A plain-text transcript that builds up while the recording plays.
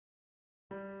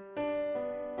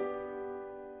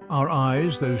Our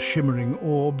eyes, those shimmering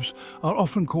orbs, are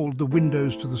often called the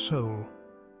windows to the soul.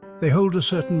 They hold a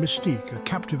certain mystique, a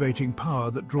captivating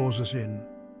power that draws us in.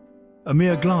 A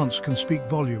mere glance can speak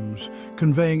volumes,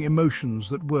 conveying emotions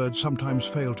that words sometimes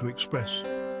fail to express.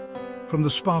 From the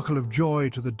sparkle of joy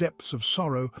to the depths of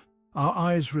sorrow, our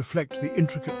eyes reflect the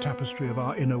intricate tapestry of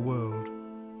our inner world.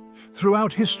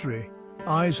 Throughout history,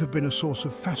 eyes have been a source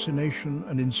of fascination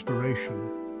and inspiration.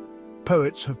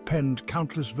 Poets have penned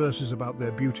countless verses about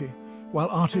their beauty, while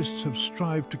artists have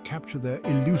strived to capture their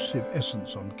elusive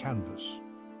essence on canvas.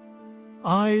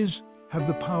 Eyes have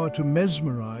the power to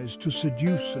mesmerize, to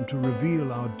seduce, and to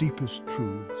reveal our deepest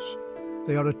truths.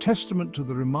 They are a testament to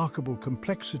the remarkable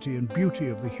complexity and beauty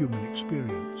of the human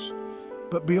experience.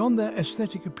 But beyond their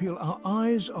aesthetic appeal, our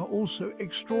eyes are also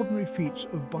extraordinary feats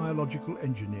of biological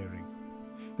engineering.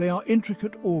 They are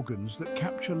intricate organs that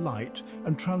capture light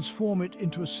and transform it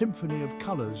into a symphony of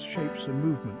colors, shapes, and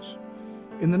movements.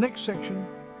 In the next section,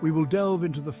 we will delve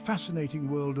into the fascinating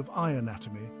world of eye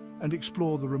anatomy and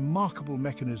explore the remarkable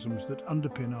mechanisms that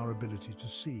underpin our ability to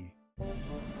see.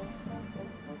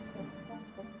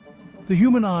 The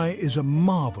human eye is a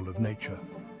marvel of nature,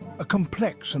 a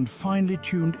complex and finely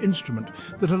tuned instrument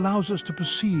that allows us to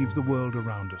perceive the world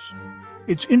around us.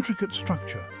 Its intricate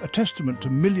structure, a testament to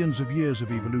millions of years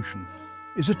of evolution,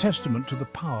 is a testament to the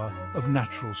power of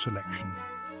natural selection.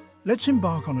 Let's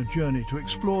embark on a journey to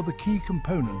explore the key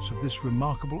components of this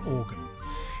remarkable organ.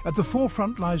 At the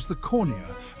forefront lies the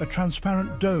cornea, a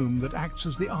transparent dome that acts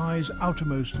as the eye's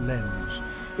outermost lens.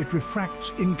 It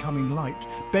refracts incoming light,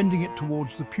 bending it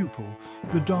towards the pupil,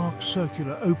 the dark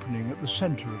circular opening at the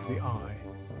center of the eye.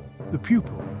 The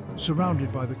pupil,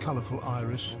 surrounded by the colorful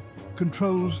iris,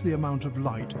 controls the amount of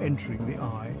light entering the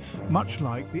eye, much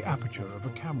like the aperture of a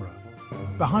camera.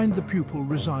 Behind the pupil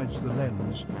resides the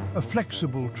lens, a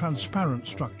flexible, transparent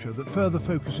structure that further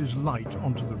focuses light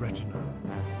onto the retina.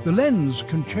 The lens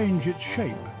can change its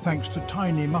shape thanks to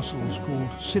tiny muscles called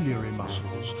ciliary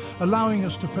muscles, allowing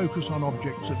us to focus on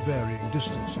objects at varying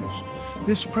distances.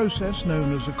 This process,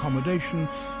 known as accommodation,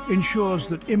 ensures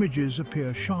that images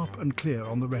appear sharp and clear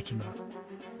on the retina.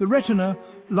 The retina,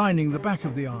 lining the back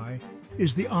of the eye,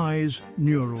 is the eye's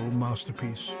neural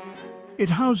masterpiece. It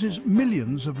houses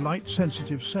millions of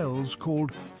light-sensitive cells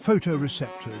called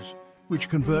photoreceptors, which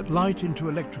convert light into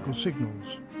electrical signals.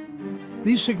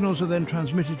 These signals are then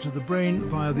transmitted to the brain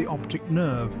via the optic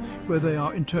nerve, where they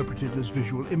are interpreted as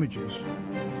visual images.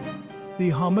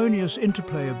 The harmonious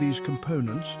interplay of these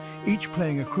components, each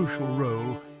playing a crucial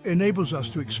role, enables us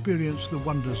to experience the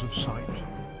wonders of sight.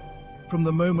 From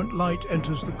the moment light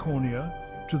enters the cornea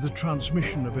to the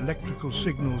transmission of electrical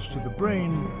signals to the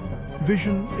brain,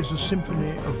 vision is a symphony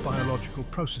of biological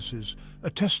processes, a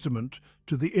testament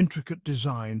to the intricate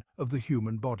design of the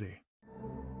human body.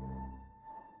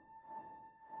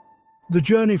 The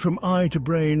journey from eye to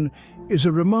brain is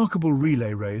a remarkable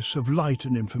relay race of light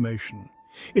and information.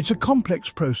 It's a complex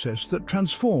process that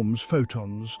transforms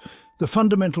photons, the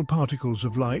fundamental particles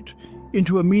of light,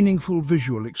 into a meaningful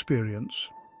visual experience.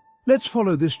 Let's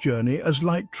follow this journey as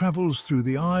light travels through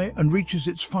the eye and reaches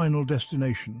its final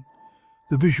destination,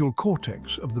 the visual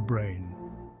cortex of the brain.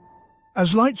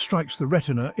 As light strikes the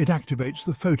retina, it activates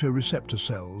the photoreceptor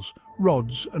cells,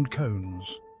 rods and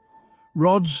cones.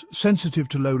 Rods, sensitive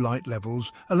to low light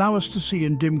levels, allow us to see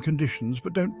in dim conditions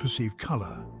but don't perceive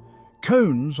color.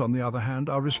 Cones, on the other hand,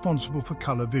 are responsible for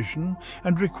color vision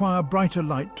and require brighter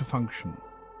light to function.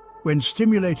 When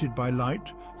stimulated by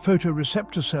light,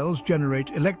 photoreceptor cells generate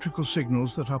electrical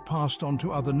signals that are passed on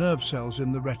to other nerve cells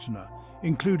in the retina,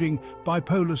 including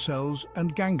bipolar cells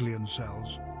and ganglion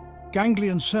cells.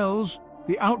 Ganglion cells,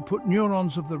 the output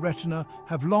neurons of the retina,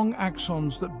 have long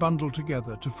axons that bundle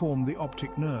together to form the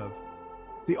optic nerve.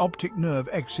 The optic nerve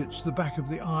exits the back of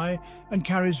the eye and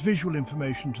carries visual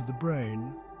information to the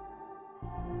brain.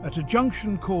 At a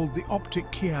junction called the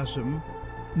optic chiasm,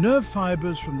 nerve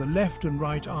fibers from the left and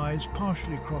right eyes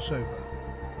partially cross over,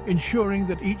 ensuring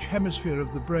that each hemisphere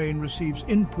of the brain receives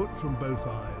input from both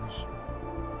eyes.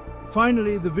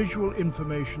 Finally, the visual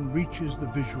information reaches the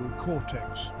visual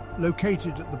cortex,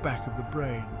 located at the back of the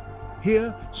brain.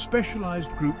 Here, specialized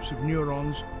groups of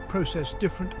neurons process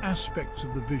different aspects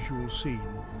of the visual scene,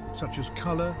 such as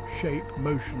color, shape,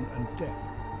 motion, and depth.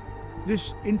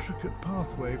 This intricate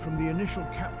pathway from the initial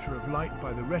capture of light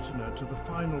by the retina to the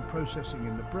final processing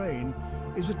in the brain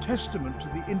is a testament to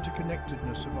the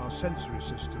interconnectedness of our sensory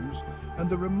systems and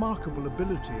the remarkable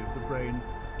ability of the brain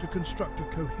to construct a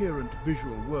coherent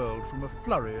visual world from a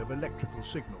flurry of electrical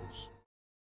signals.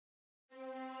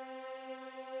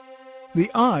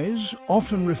 The eyes,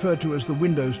 often referred to as the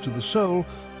windows to the soul,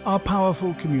 are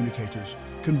powerful communicators,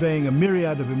 conveying a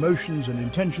myriad of emotions and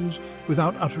intentions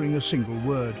without uttering a single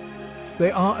word.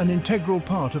 They are an integral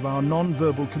part of our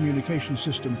non-verbal communication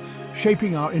system,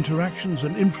 shaping our interactions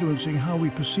and influencing how we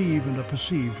perceive and are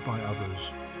perceived by others.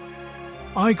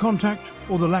 Eye contact,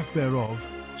 or the lack thereof,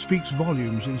 speaks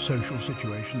volumes in social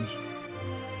situations.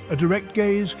 A direct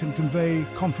gaze can convey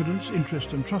confidence,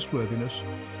 interest and trustworthiness,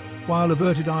 while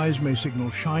averted eyes may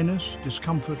signal shyness,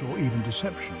 discomfort or even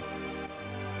deception.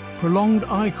 Prolonged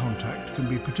eye contact can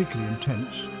be particularly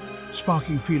intense,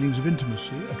 sparking feelings of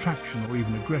intimacy, attraction or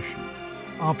even aggression.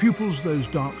 Our pupils, those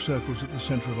dark circles at the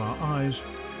center of our eyes,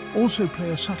 also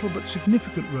play a subtle but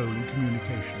significant role in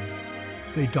communication.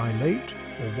 They dilate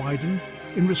or widen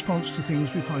in response to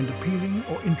things we find appealing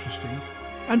or interesting,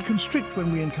 and constrict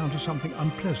when we encounter something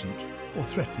unpleasant or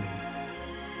threatening.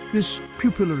 This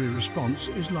pupillary response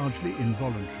is largely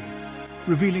involuntary,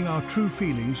 revealing our true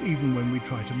feelings even when we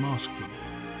try to mask them.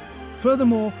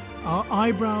 Furthermore, our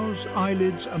eyebrows,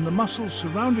 eyelids and the muscles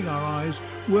surrounding our eyes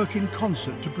work in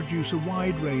concert to produce a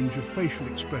wide range of facial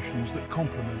expressions that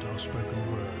complement our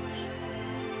spoken words.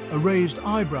 A raised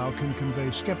eyebrow can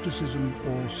convey skepticism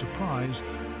or surprise,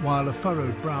 while a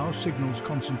furrowed brow signals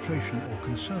concentration or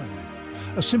concern.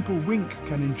 A simple wink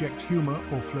can inject humor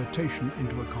or flirtation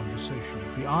into a conversation.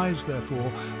 The eyes,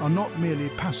 therefore, are not merely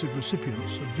passive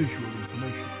recipients of visual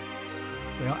information.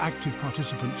 They are active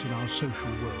participants in our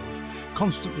social world,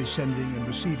 constantly sending and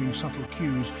receiving subtle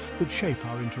cues that shape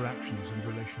our interactions and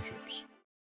relationships.